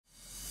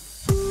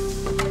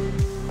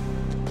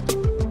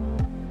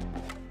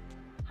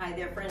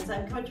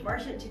Coach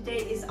Marcia. Today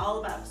is all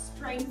about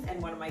strength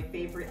and one of my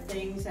favorite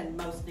things and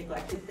most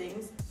neglected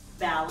things,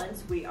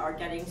 balance. We are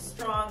getting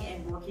strong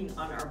and working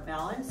on our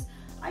balance.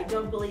 I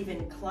don't believe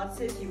in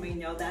klutzes. You may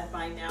know that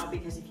by now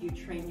because if you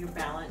train your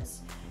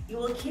balance, you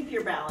will keep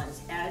your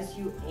balance as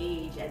you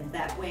age, and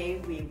that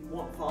way we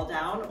won't fall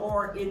down,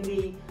 or in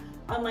the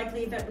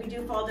unlikely event we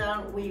do fall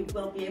down, we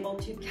will be able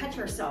to catch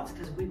ourselves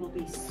because we will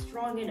be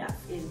strong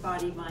enough in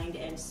body, mind,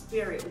 and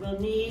spirit. We'll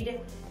need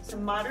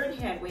some moderate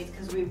hand weights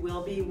because we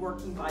will be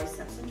working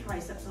biceps and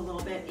triceps a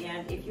little bit,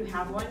 and if you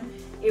have one,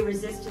 a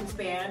resistance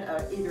band,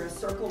 either a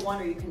circle one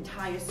or you can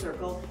tie a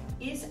circle,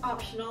 is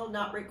optional,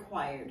 not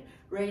required.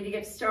 Ready to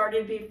get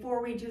started?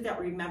 Before we do that,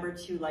 remember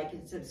to like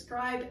and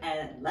subscribe,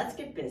 and let's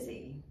get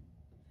busy.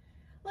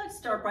 Let's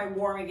start by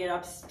warming it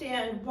up.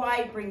 Stand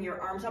wide, bring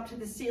your arms up to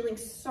the ceiling,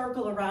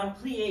 circle around,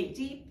 plie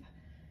deep.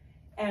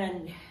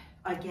 And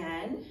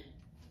again,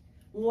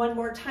 one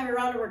more time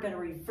around, and we're gonna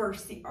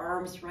reverse the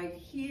arms right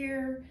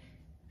here.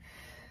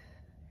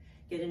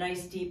 Get a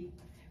nice deep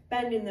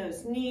bend in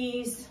those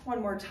knees.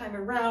 One more time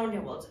around,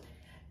 and we'll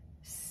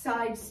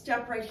side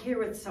step right here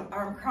with some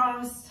arm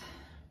cross.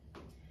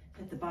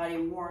 Get the body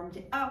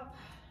warmed up.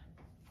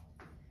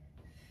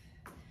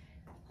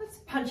 Let's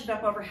punch it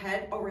up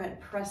overhead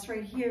press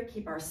right here,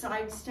 keep our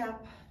side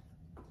step.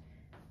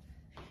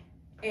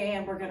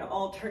 And we're gonna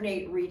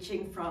alternate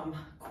reaching from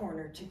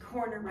corner to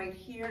corner right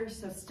here.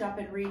 So step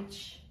and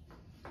reach.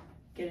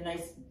 Get a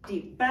nice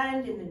deep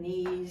bend in the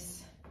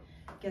knees.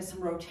 Get some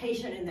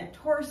rotation in that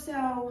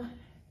torso.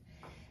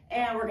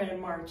 And we're gonna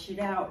march it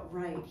out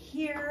right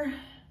here.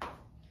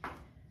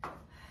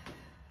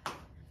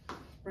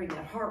 Bring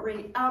that heart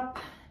rate up.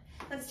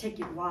 Let's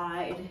take it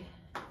wide.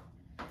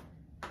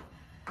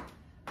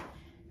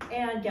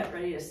 And get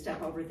ready to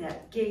step over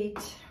that gate.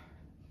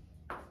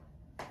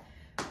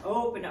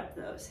 Open up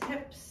those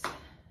hips.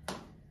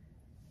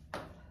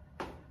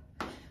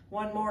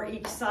 One more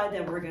each side,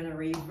 then we're gonna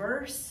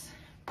reverse.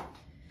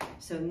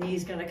 So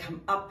knees gonna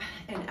come up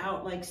and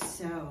out like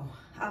so,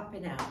 up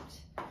and out.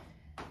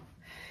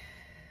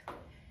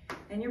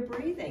 And you're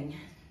breathing.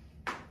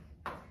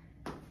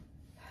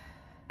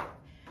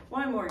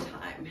 One more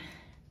time.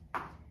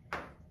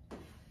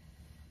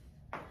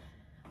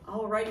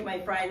 Alrighty, my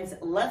friends,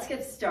 let's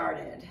get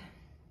started.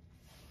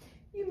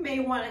 You may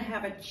want to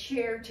have a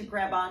chair to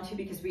grab onto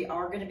because we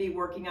are going to be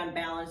working on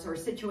balance, or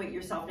situate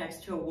yourself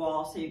next to a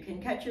wall so you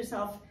can catch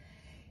yourself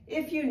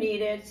if you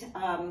need it.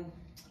 I'm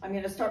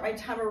going to start my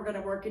timer. We're going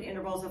to work in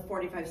intervals of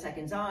 45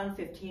 seconds on,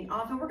 15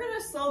 off, and we're going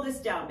to slow this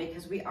down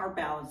because we are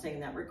balancing,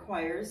 and that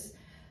requires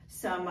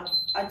some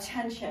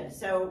attention.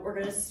 So we're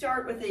going to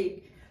start with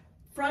a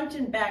front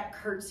and back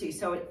curtsy.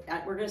 So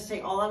we're going to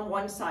stay all on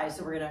one side.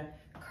 So we're going to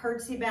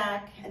curtsy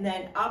back and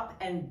then up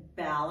and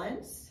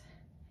balance,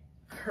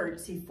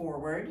 curtsy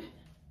forward,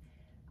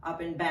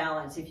 up and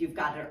balance. If you've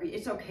got it,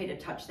 it's okay to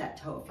touch that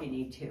toe if you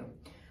need to.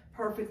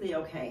 Perfectly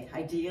okay.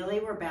 Ideally,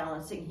 we're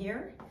balancing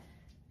here.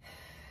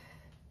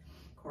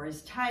 Core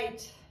is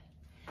tight.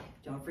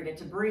 Don't forget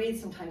to breathe.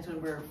 Sometimes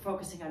when we're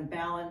focusing on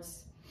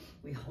balance,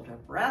 we hold our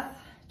breath,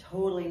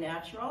 totally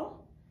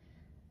natural.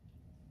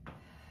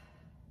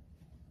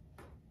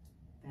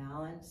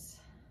 Balance.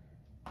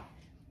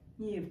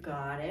 You've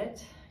got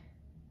it.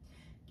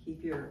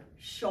 Keep your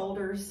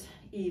shoulders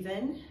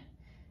even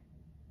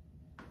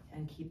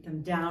and keep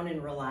them down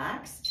and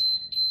relaxed.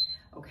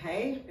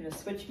 Okay, I'm gonna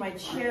switch my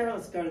chair.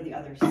 Let's go to the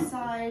other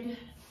side.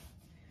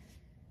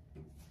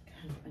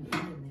 Kind of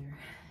uneven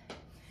there.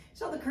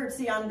 So the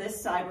curtsy on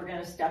this side, we're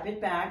gonna step it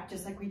back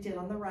just like we did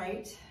on the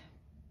right.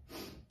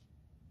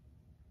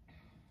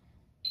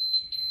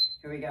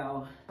 Here we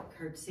go.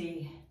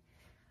 Curtsy,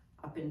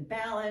 up and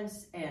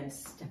balance, and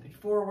step it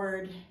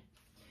forward.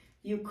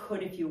 You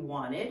could, if you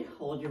wanted,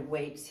 hold your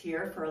weights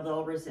here for a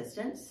little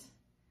resistance.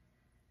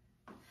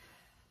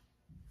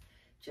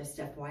 Just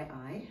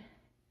FYI.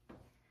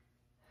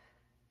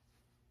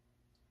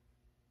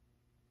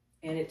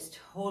 And it's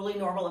totally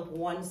normal if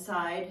one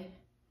side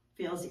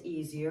feels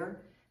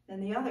easier than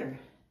the other.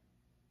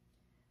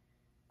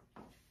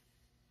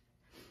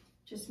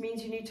 Just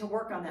means you need to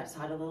work on that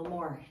side a little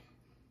more.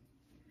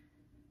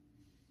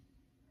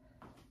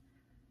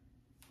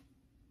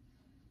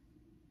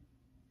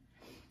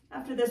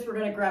 After this, we're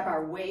gonna grab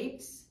our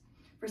weights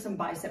for some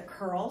bicep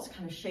curls,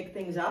 kind of shake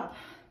things up.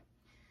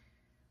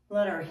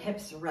 Let our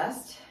hips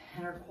rest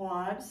and our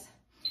quads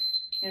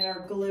and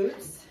our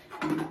glutes.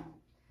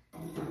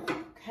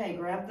 Okay,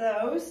 grab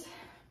those.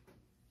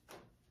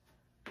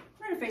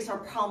 We're gonna face our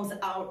palms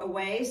out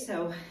away,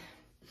 and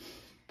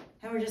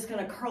we're just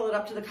gonna curl it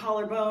up to the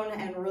collarbone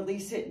and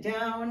release it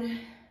down.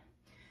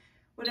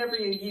 Whatever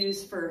you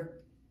use for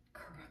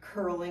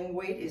curling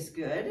weight is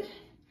good.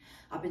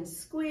 Up and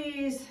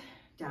squeeze.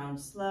 Down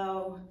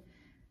slow,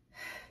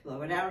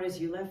 blow it out as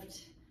you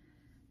lift.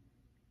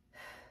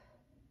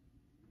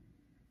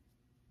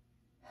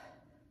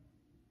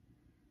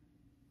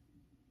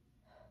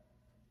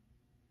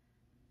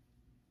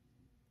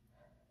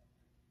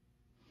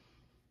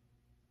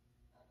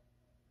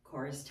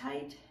 Core is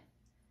tight.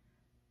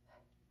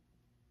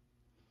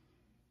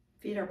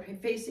 Feet are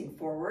facing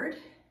forward.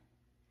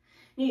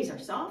 Knees are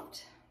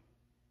soft.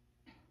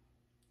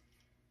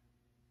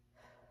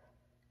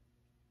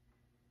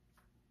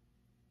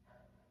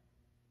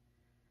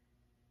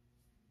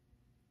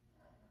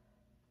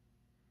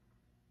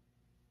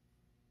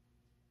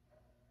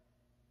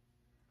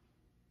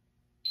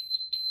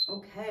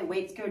 Okay,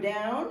 weights go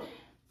down.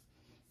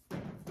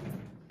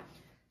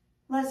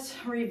 Let's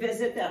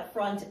revisit that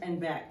front and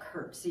back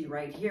curtsy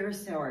right here.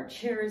 So our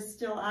chair is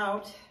still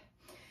out.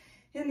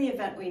 In the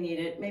event we need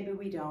it, maybe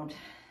we don't.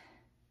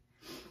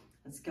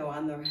 Let's go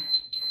on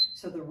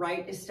so the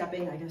right is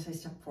stepping, I guess I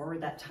step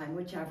forward that time,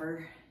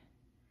 whichever,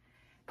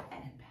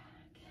 and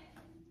back.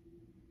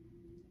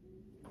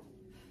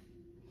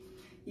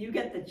 You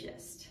get the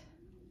gist.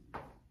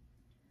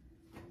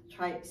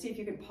 See if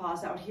you can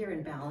pause out here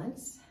and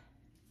balance.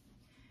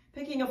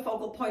 Picking a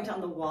focal point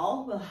on the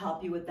wall will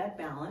help you with that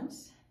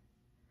balance.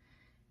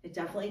 It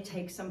definitely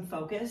takes some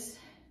focus.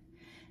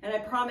 And I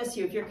promise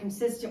you, if you're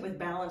consistent with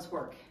balance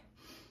work,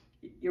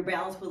 your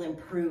balance will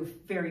improve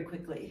very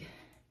quickly.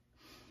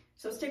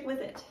 So stick with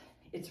it.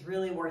 It's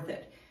really worth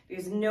it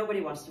because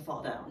nobody wants to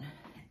fall down,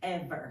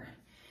 ever.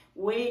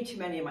 Way too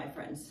many of my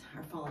friends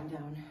are falling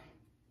down.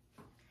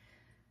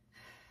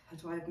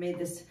 That's why I've made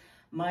this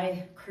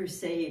my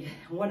crusade,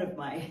 one of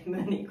my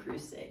many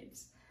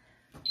crusades.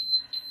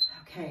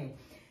 Okay,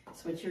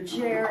 switch your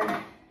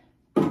chair.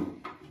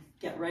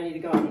 Get ready to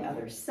go on the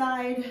other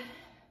side.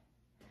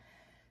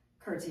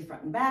 Curtsy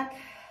front and back.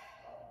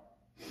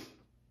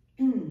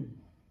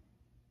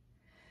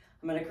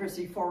 I'm gonna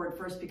curtsy forward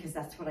first because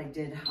that's what I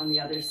did on the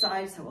other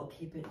side, so we'll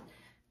keep it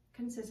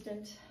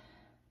consistent.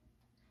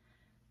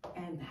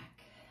 And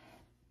back.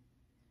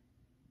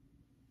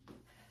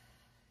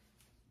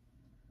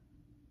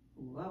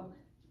 Whoa.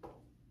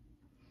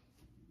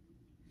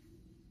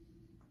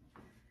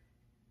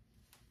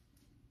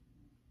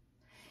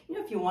 You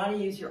know, if you want to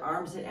use your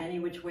arms in any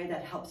which way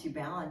that helps you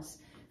balance,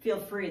 feel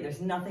free.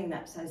 There's nothing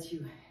that says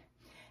you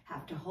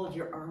have to hold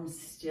your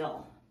arms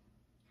still.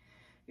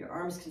 Your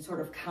arms can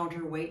sort of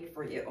counterweight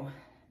for you.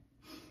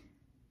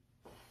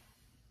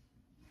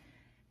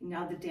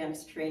 Now the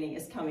dance training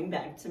is coming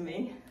back to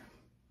me.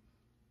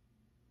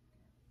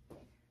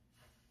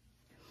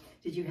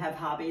 Did you have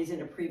hobbies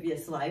in a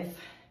previous life?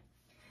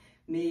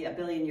 Me, a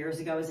billion years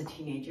ago as a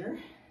teenager,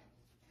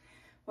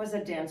 was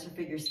a dancer,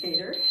 figure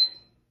skater.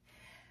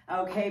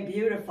 Okay,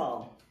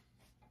 beautiful.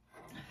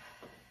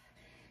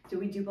 Do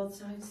we do both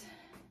sides?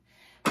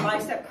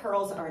 Bicep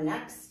curls are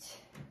next.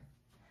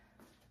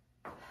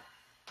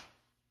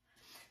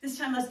 This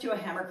time, let's do a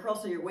hammer curl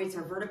so your weights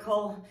are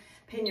vertical.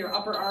 Pin your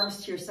upper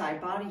arms to your side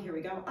body. Here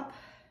we go. Up,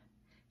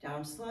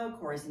 down slow,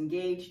 core is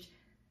engaged.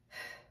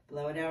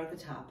 Blow it out at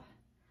the top.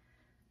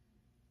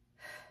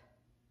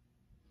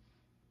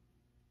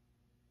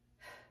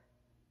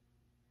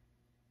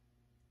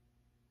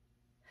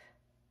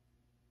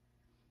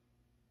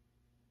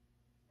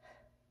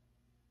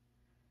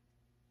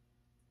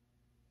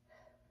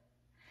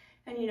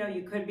 And you know,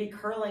 you could be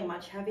curling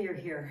much heavier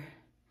here,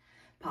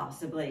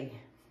 possibly.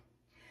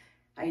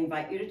 I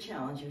invite you to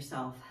challenge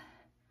yourself.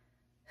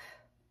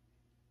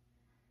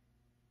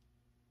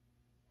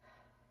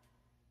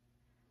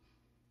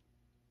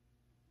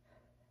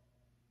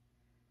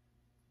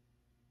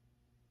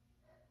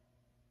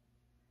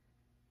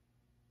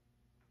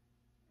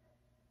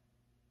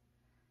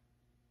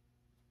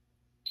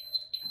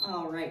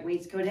 All right,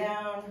 weights go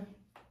down.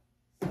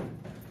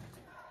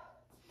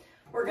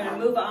 We're gonna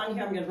move on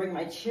here. I'm gonna bring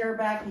my chair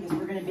back because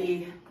we're gonna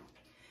be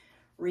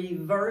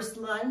reverse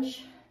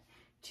lunge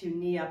to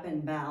knee up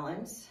and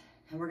balance.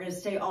 And we're gonna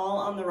stay all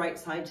on the right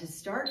side to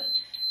start,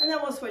 and then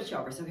we'll switch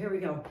over. So here we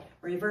go.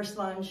 Reverse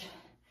lunge,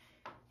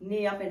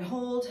 knee up and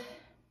hold,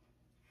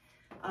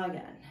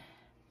 again.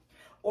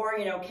 Or,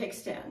 you know,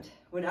 kickstand,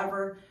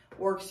 whatever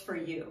works for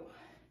you.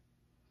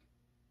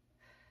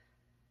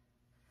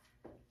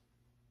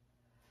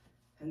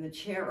 And the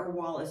chair or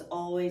wall is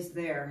always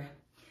there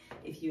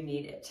if you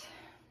need it.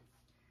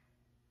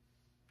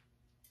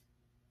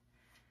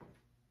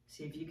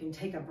 See if you can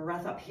take a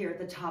breath up here at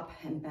the top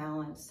and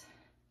balance.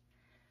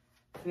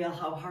 Feel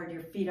how hard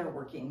your feet are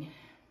working.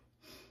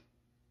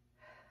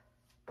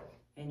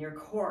 And your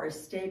core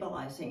is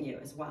stabilizing you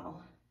as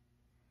well.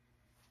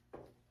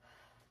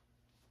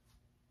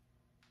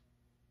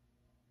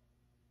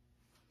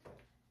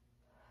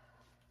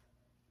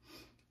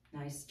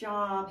 Nice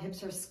job.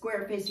 Hips are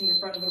square facing the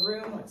front of the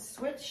room. Let's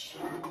switch.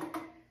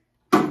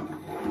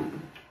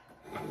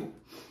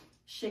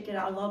 Shake it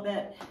out a little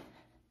bit.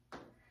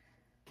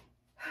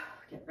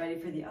 Get ready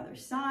for the other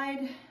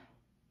side.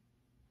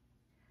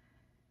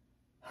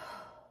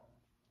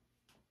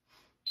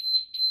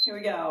 Here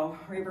we go.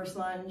 Reverse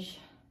lunge,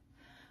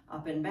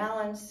 up and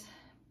balance.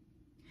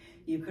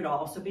 You could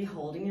also be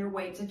holding your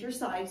weights at your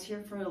sides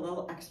here for a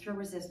little extra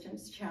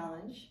resistance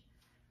challenge.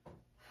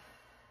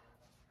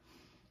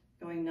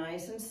 Going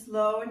nice and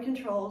slow and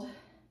controlled.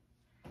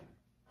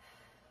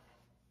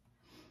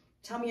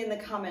 Tell me in the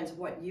comments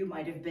what you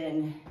might have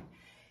been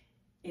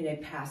in a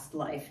past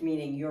life,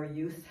 meaning your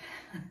youth.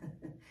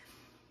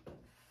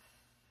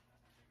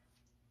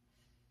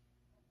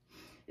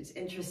 It's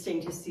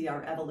interesting to see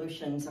our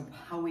evolutions of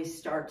how we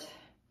start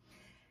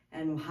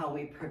and how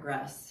we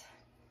progress.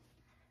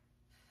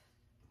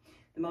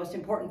 The most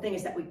important thing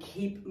is that we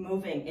keep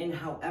moving in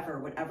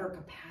whatever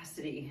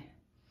capacity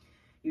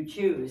you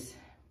choose.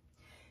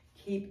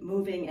 Keep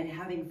moving and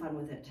having fun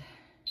with it.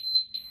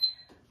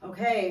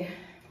 Okay,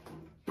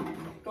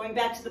 going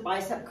back to the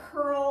bicep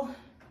curl.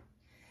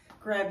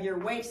 Grab your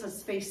weights,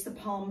 let's face the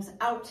palms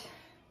out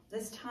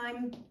this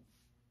time.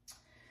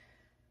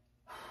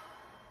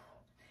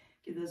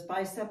 Give those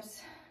biceps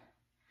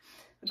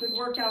a good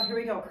workout. Here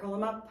we go, curl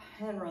them up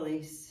and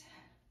release.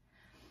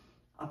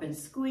 Up and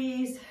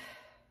squeeze,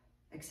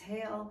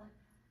 exhale.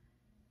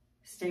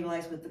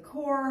 Stabilize with the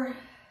core.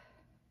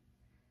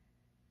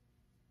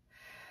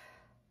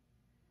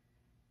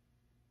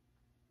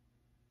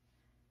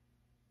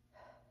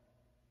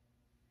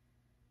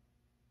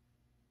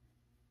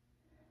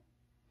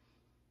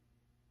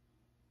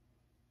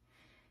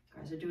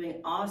 You guys are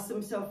doing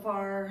awesome so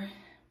far.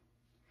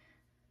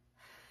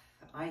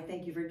 I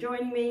thank you for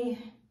joining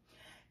me.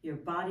 Your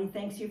body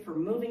thanks you for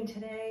moving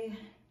today.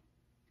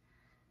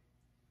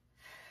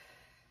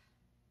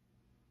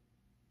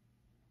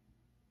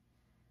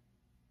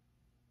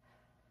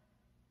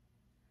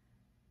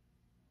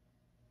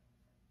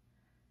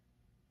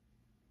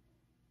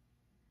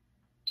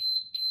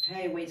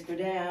 Okay, weights go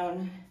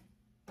down.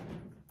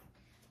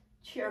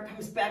 Chair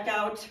comes back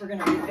out. We're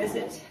gonna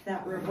revisit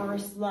that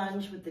reverse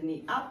lunge with the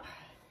knee up.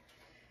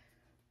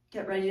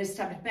 Get ready to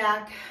step it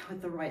back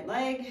with the right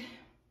leg.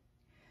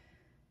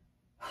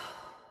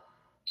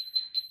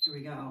 Here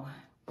we go.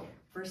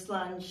 First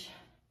lunge,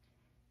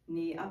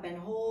 knee up and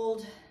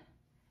hold,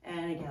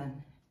 and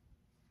again.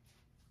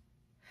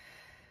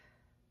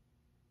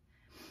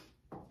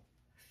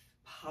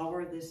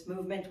 Power this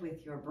movement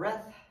with your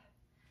breath.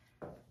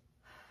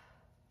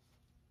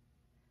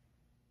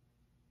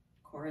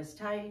 Core is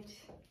tight.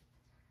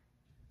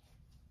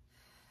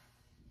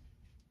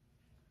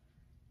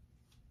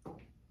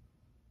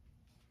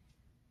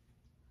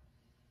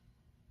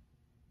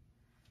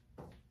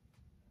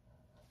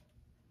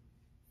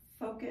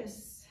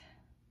 Focus.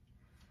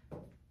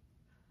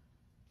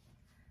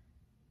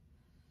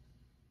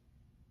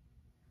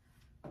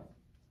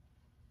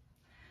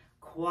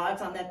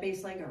 Quads on that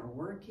base leg are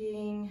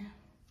working.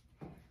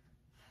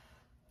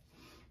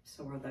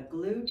 So are the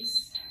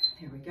glutes.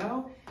 There we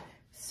go.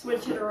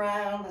 Switch it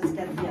around. Let's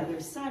get the other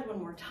side one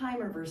more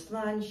time. Reverse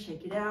lunge,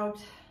 shake it out.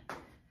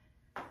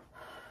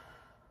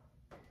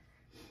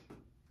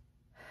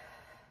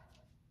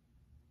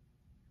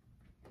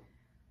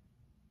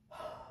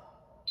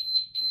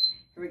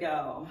 Here we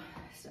go.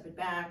 Step it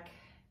back,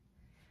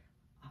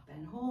 up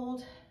and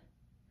hold,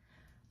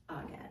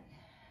 again.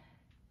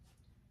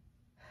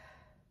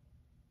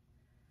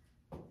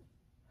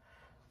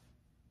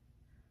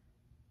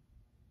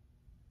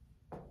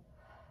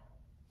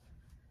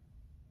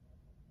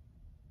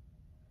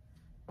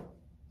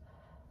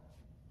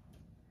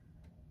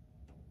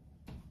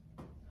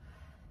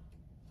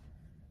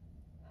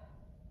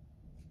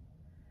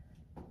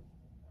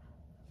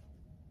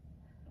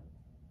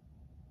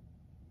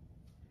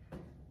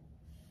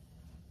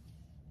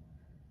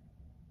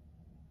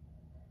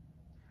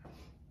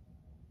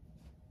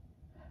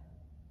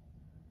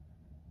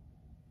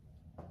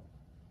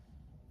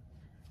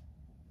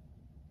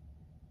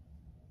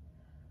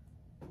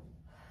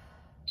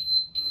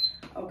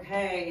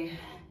 Okay,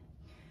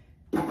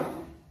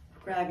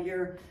 grab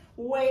your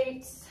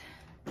weights.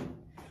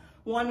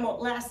 One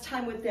last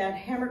time with that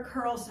hammer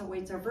curl, so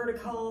weights are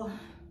vertical.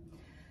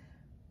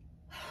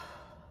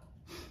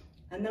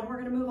 And then we're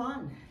gonna move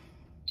on.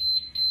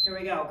 Here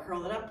we go,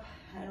 curl it up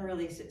and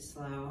release it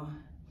slow.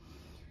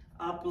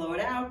 Up, blow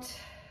it out.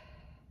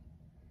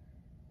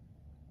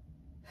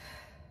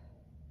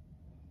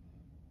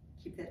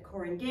 Keep that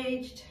core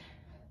engaged.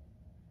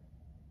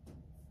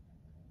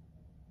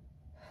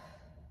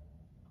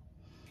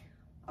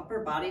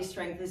 Upper body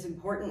strength is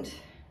important.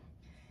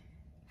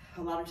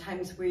 A lot of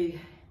times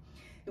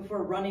if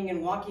we're running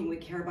and walking, we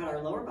care about our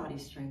lower body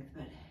strength,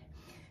 but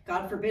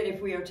God forbid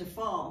if we are to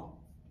fall,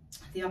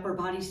 the upper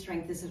body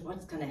strength, this is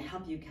what's gonna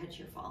help you catch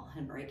your fall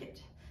and break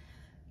it.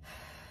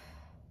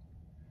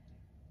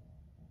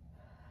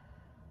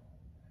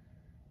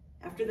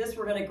 After this,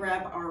 we're gonna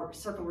grab our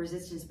circle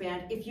resistance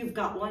band. If you've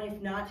got one,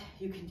 if not,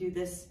 you can do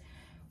this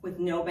with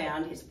no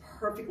band. It's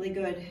perfectly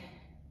good.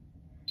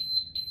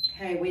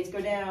 Okay, weights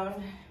go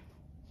down.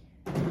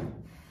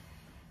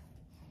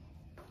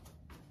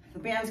 The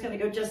band's gonna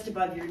go just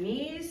above your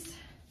knees.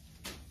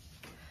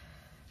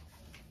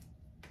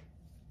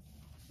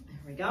 There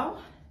we go.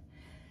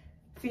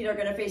 Feet are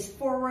gonna face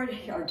forward.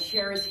 Our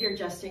chair is here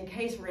just in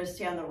case. We're gonna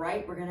stay on the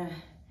right. We're gonna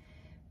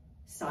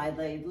side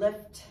leg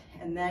lift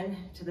and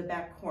then to the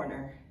back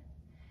corner.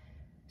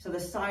 So the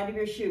side of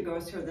your shoe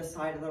goes to the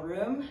side of the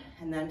room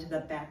and then to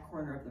the back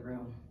corner of the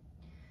room.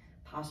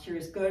 Posture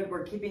is good.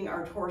 We're keeping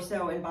our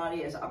torso and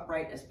body as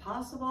upright as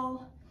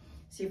possible.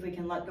 See if we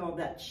can let go of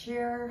that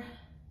chair.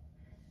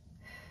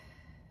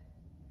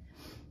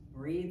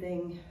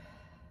 Breathing.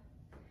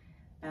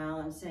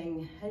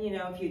 balancing. And you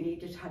know, if you need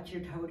to touch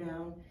your toe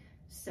down,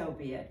 so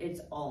be it.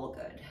 It's all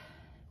good.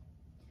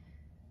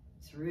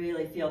 Just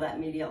really feel that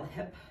medial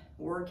hip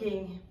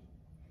working.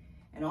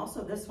 And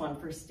also this one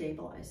for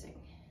stabilizing.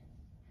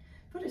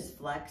 Foot is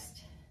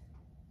flexed.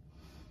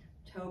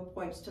 Toe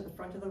points to the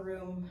front of the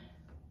room.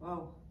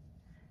 Whoa.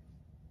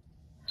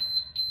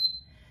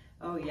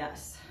 Oh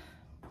yes.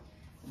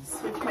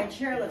 Switch my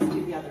chair, let's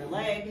do the other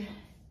leg.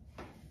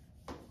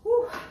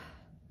 Whew.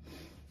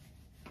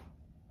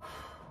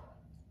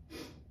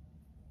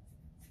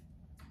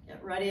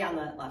 Get ready on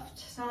the left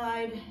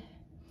side.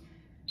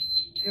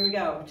 Here we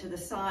go, to the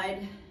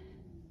side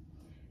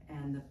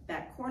and the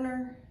back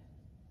corner.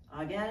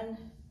 Again.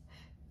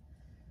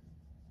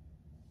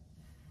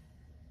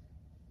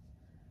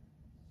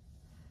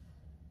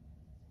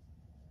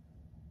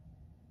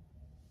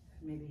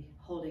 Maybe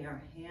holding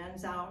our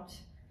hands out.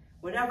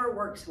 Whatever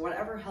works,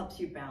 whatever helps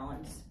you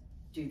balance,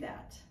 do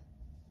that.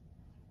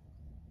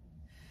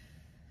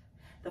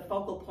 The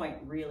focal point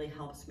really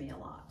helps me a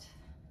lot.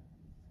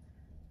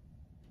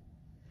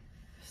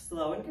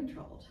 Slow and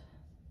controlled.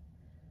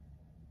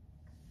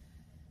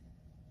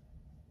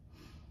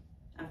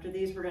 After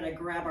these, we're gonna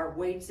grab our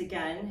weights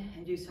again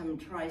and do some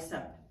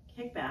tricep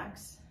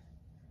kickbacks.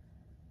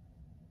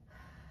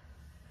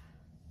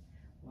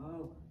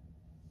 Whoa.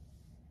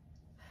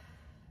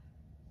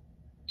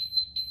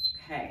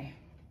 Okay.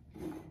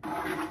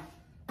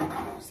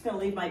 Just gonna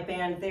leave my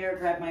band there,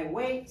 grab my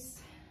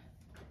weights.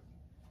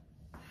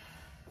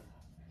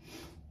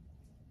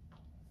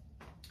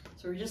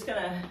 So we're just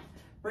gonna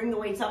bring the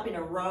weights up in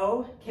a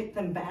row, kick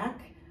them back,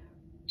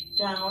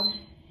 down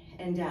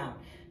and down.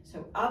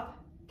 So up,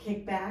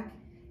 kick back,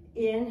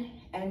 in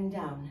and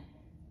down.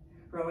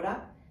 Row it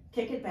up,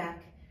 kick it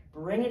back,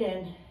 bring it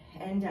in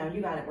and down.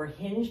 You got it. We're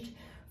hinged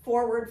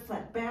forward,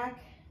 flat back.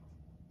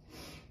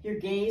 Your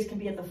gaze can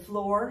be at the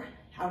floor,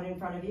 out in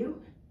front of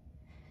you.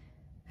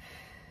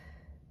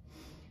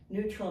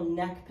 Neutral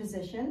neck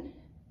position.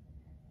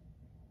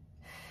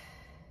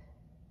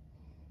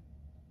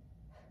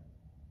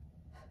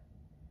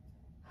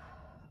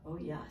 Oh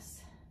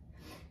yes.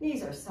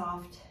 Knees are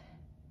soft.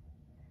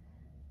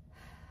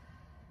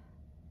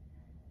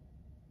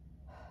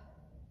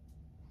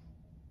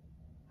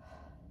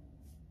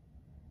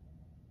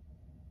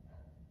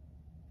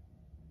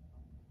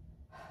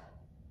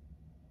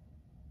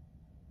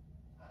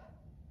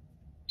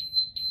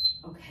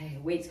 Okay,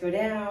 weights go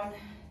down.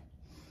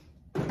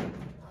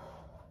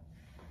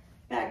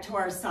 Back to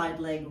our side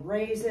leg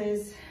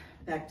raises.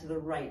 Back to the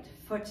right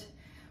foot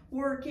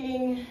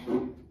working.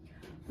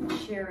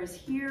 Chair is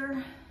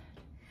here,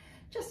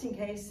 just in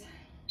case.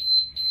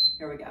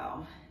 Here we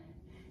go.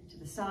 To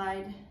the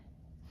side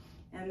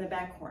and the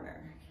back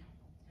corner.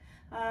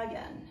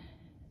 Again.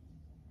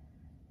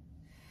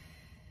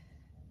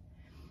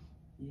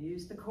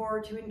 Use the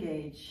core to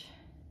engage.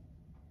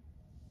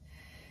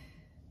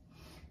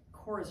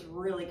 Core is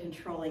really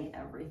controlling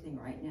everything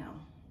right now.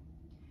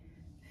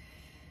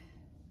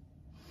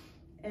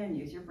 And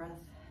use your breath.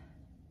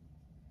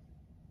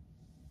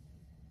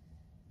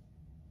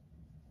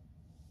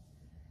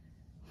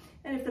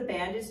 And if the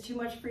band is too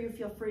much for you,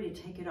 feel free to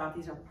take it off.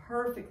 These are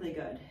perfectly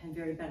good and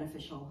very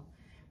beneficial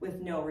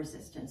with no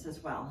resistance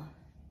as well.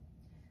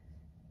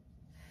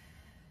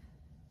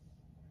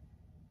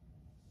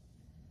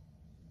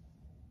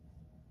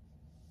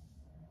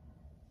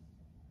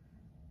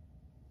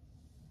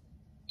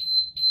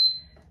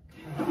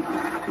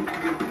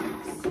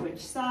 Okay.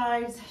 Switch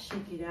sides,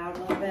 shake it out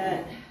a little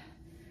bit.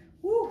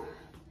 Woo.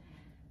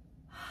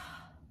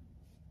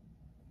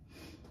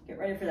 Get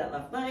ready for that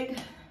left leg.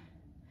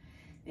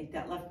 Make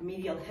that left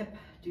medial hip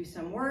do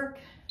some work.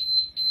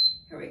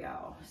 Here we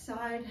go.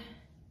 Side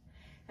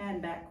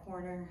and back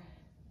corner.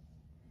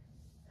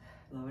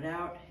 Blow it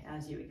out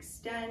as you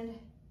extend.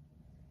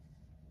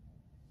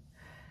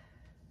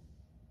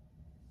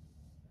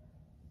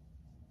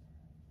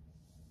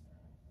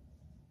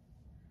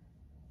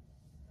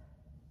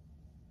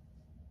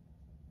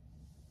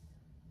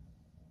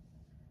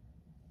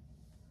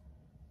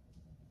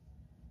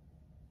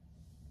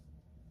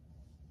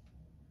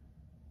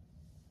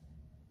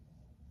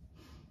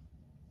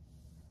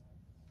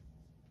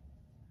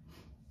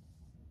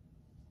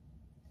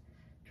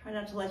 Try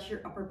not to let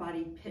your upper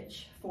body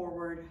pitch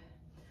forward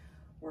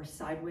or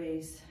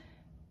sideways.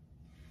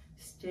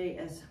 Stay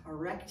as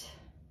erect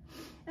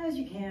as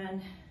you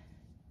can.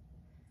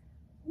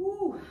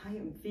 Woo, I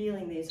am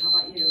feeling these. How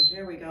about you?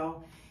 There we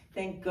go.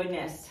 Thank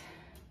goodness.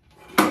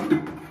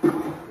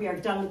 We are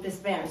done with this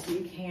band, so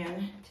you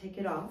can take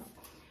it off.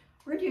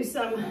 We're gonna do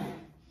some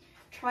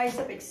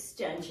tricep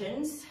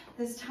extensions.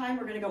 This time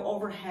we're gonna go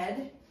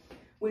overhead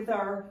with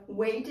our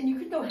weight, and you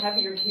could go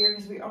heavier here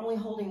because we're only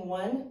holding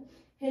one.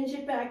 Hinge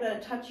it back, let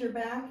it touch your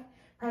back,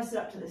 press it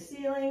up to the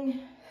ceiling.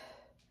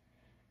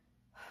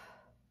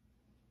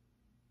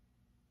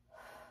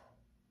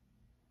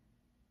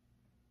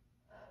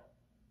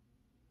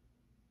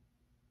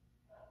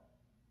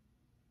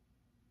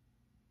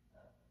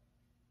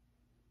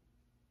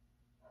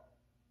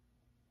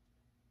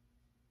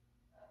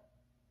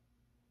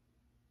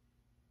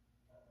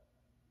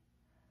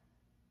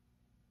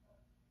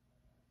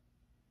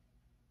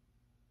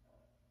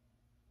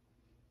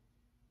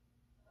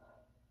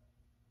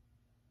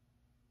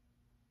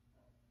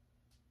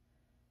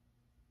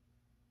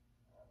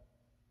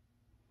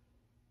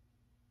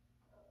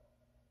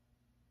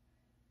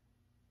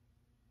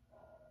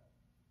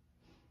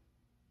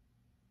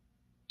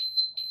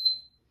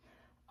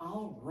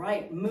 All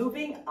right,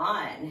 moving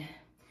on.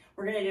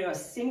 We're gonna do a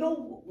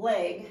single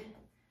leg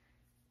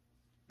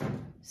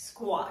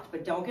squat,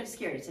 but don't get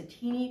scared. It's a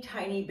teeny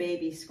tiny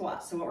baby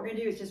squat. So what we're gonna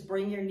do is just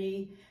bring your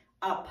knee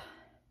up,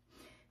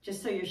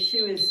 just so your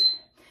shoe is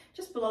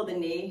just below the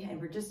knee, and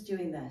we're just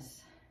doing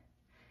this.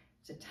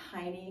 It's a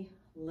tiny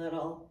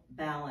little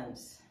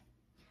balance.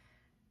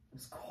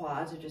 Those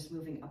quads are just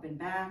moving up and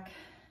back,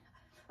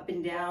 up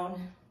and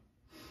down,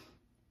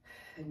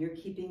 and you're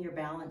keeping your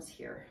balance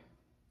here.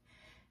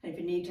 And if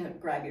you need to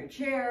grab your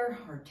chair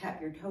or tap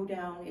your toe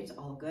down, it's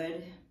all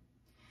good.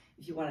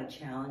 If you want to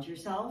challenge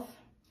yourself,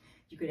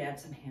 you could add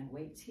some hand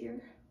weights here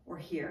or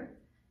here.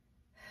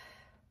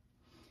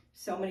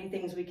 So many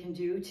things we can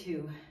do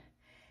to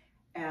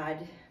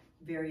add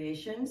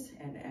variations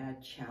and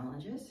add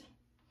challenges.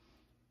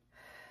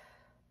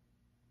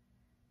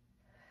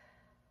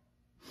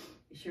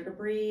 Be sure to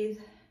breathe.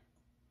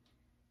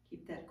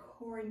 Keep that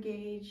core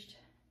engaged.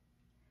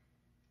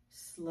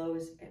 Slow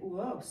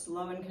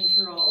and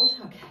controlled.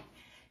 Okay,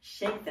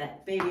 shake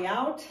that baby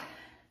out.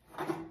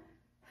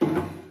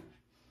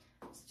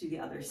 Let's do the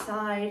other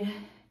side.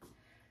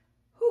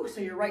 Whew,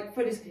 so your right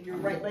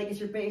leg is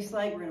your base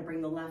leg. We're gonna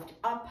bring the left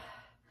up.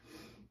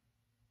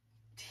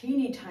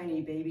 Teeny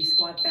tiny baby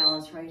squat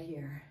balance right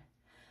here.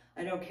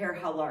 I don't care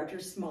how large or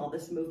small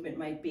this movement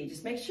might be.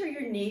 Just make sure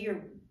your knee,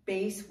 your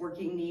base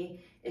working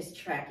knee, is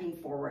tracking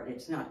forward.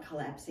 It's not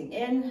collapsing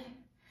in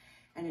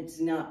and it's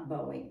not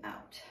bowing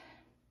out,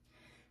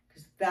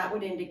 because that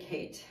would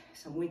indicate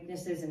some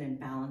weaknesses and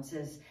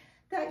imbalances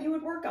that you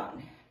would work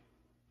on.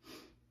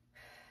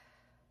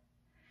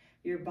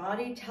 Your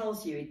body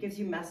tells you, it gives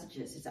you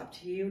messages. It's up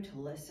to you to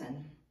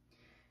listen.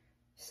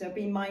 So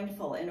be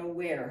mindful and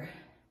aware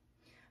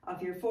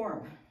of your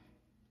form.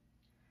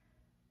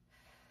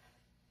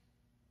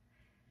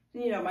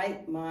 You know,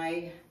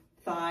 my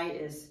thigh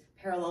is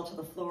parallel to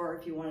the floor.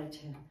 If you wanted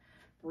to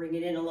bring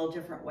it in a little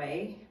different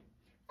way,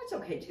 that's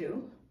okay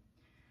too.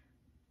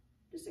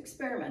 Just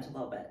experiment a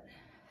little bit.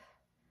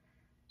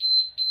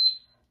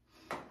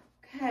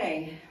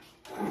 Okay.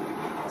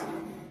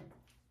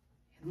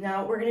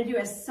 Now we're gonna do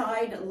a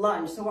side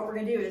lunge. So what we're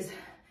gonna do is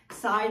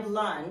side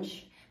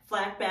lunge,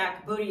 flat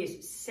back, booty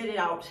is sit it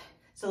out.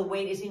 So the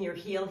weight is in your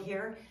heel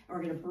here, and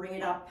we're gonna bring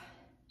it up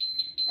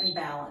and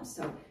balance.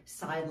 So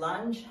side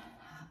lunge,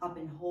 up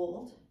and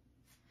hold.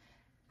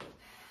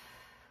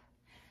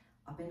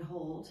 Up and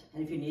hold.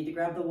 And if you need to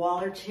grab the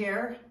wall or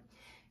chair,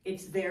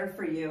 it's there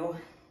for you.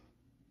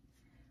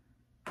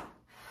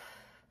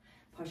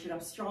 Push it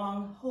up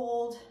strong,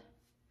 hold.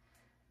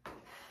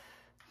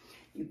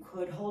 You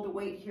could hold a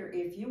weight here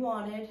if you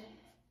wanted.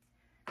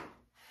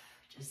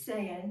 Just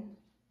saying.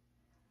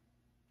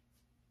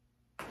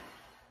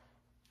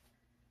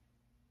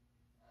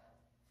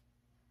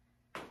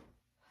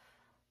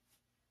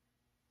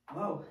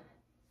 Whoa.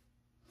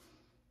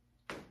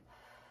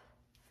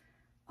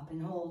 Up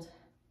and hold.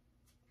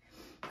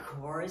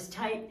 Core is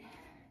tight.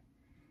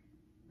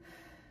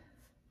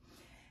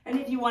 And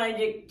if you wanted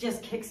to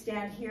just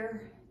kickstand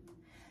here,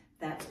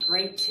 that's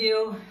great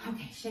too.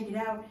 Okay, shake it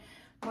out,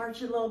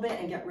 march a little bit,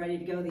 and get ready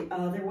to go the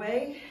other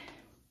way.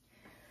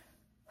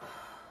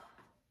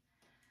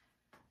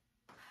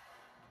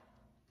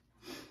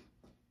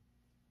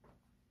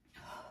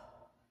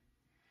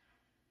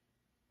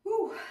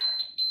 Whew.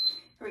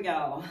 Here we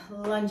go.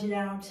 Lunge it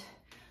out,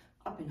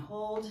 up and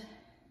hold.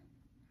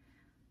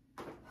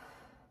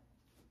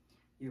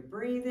 You're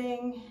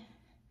breathing.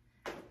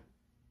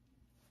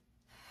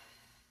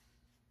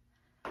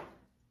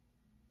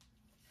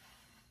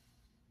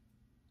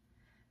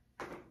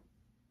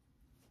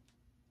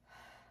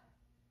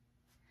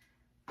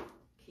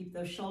 Keep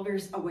those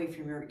shoulders away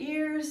from your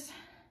ears.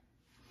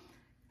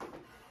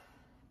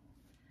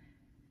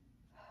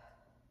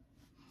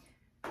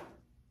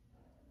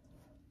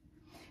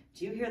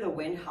 Do you hear the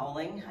wind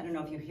howling? I don't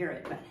know if you hear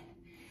it, but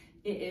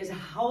it is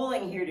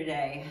howling here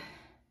today.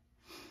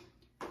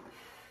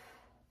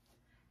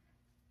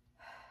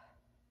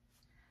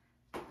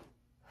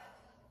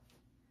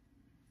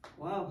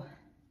 Whoa.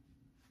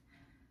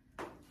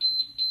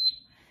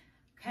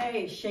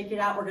 Okay, shake it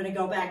out. We're gonna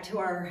go back to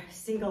our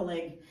single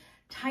leg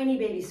tiny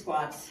baby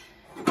squats.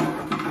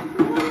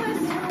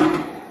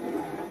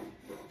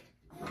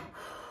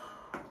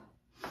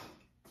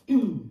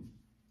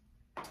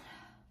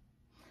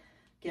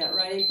 Get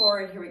ready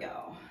for it. Here we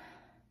go.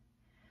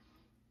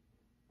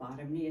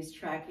 Bottom knee is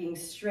tracking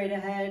straight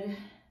ahead.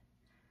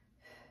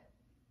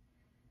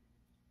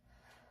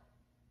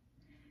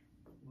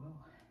 Whoa.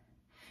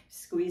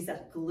 Squeeze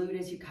that glute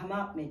as you come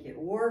up. Make it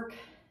work.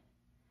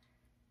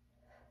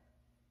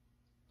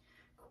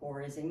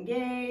 Core is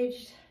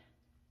engaged.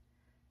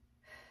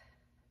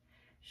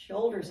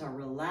 Shoulders are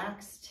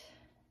relaxed.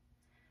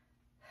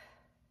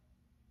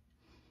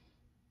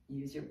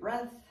 Use your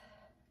breath.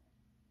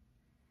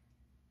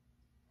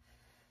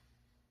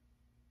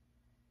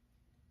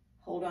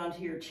 Hold on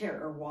to your chair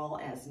or wall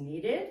as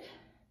needed.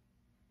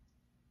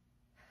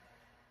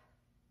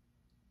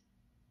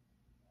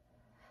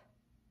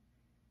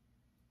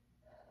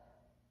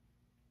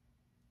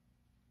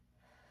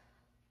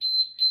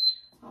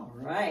 All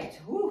right,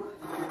 whew.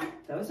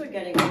 Those are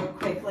getting over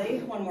quickly.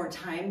 One more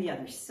time, the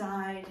other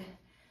side.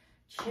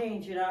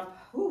 Change it up,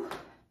 whew.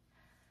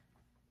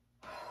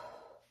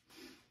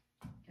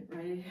 Get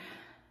ready.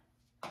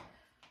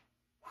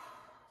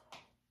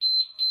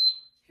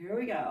 Here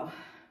we go.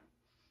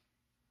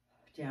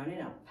 Down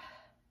and up.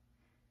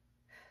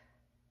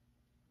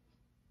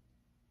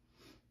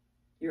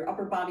 Your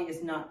upper body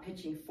is not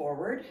pitching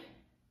forward.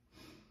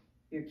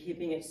 You're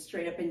keeping it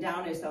straight up and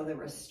down as though there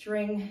was a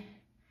string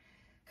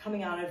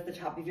coming out of the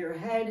top of your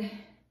head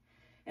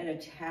and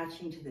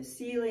attaching to the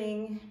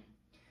ceiling.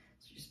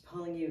 So just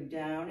pulling you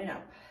down and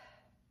up.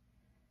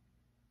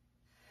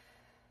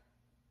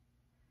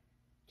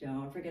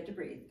 Don't forget to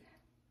breathe.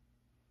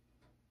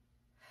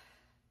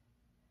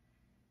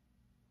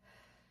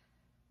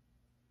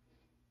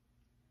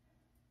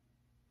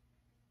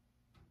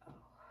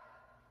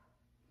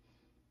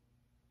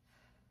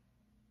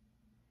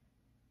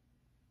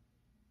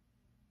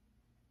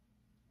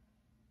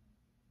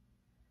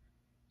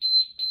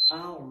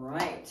 All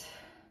right,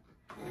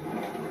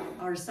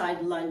 our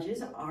side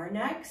lunges are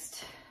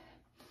next.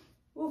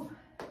 Ooh.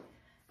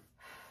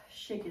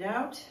 Shake it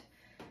out.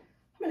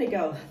 I'm gonna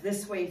go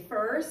this way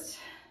first.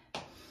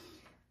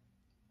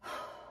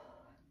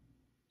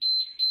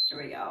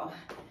 Here we go.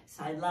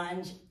 Side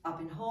lunge,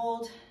 up and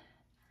hold,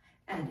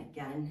 and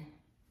again.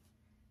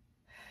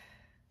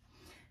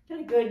 Get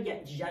a good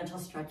yet gentle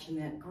stretch in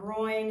that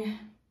groin,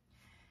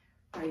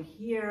 right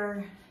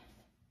here.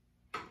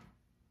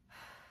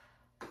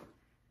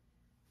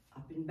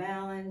 Up in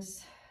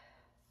balance.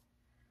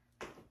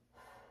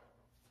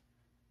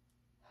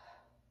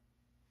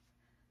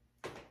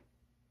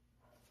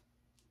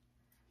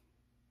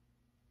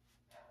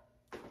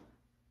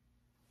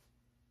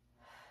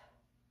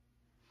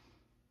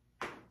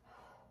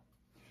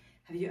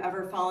 Have you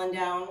ever fallen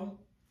down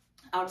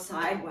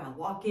outside while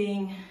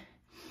walking,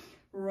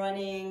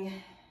 running?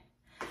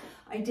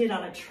 I did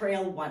on a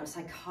trail once.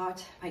 I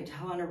caught my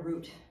toe on a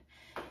root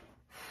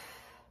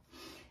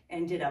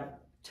and did a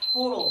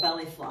total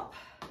belly flop.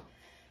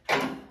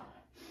 I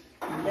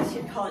guess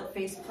you'd call it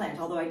face plant,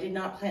 although I did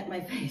not plant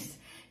my face.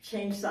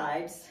 Change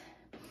sides.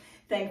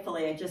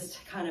 Thankfully, I just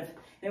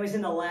it was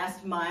in the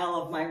last mile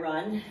of my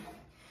run.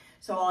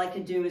 So all I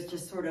could do is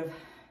just sort of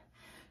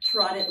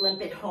trot it,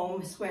 limp it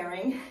home,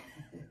 swearing.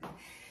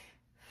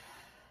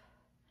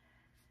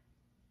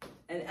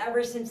 And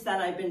ever since then,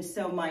 I've been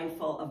so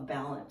mindful of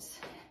balance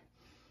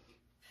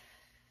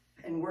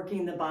and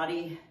working the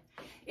body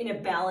in a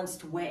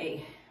balanced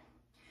way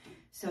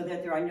so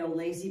that there are no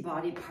lazy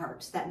body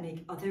parts that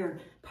make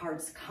other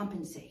parts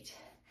compensate.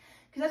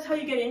 Because that's how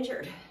you get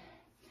injured.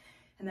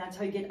 And that's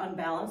how you get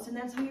unbalanced, and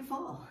that's how you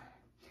fall.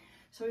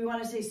 So we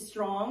want to stay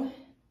strong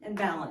and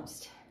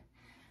balanced.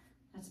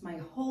 That's my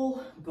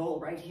whole goal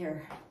right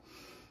here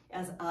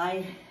as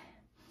I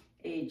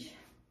age.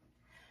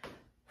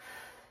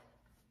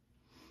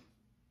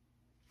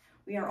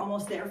 We are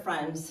almost there,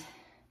 friends.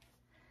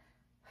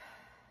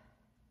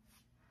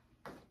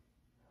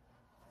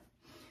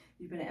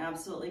 You've been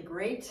absolutely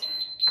great.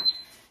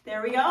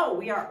 There we go.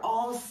 We are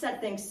all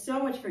set. Thanks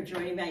so much for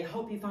joining me. I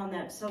hope you found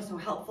that so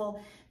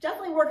helpful.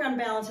 Definitely work on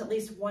balance at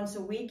least once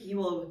a week. You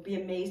will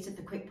be amazed at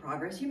the quick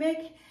progress you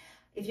make.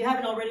 If you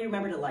haven't already,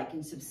 remember to like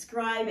and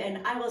subscribe,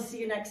 and I will see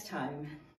you next time.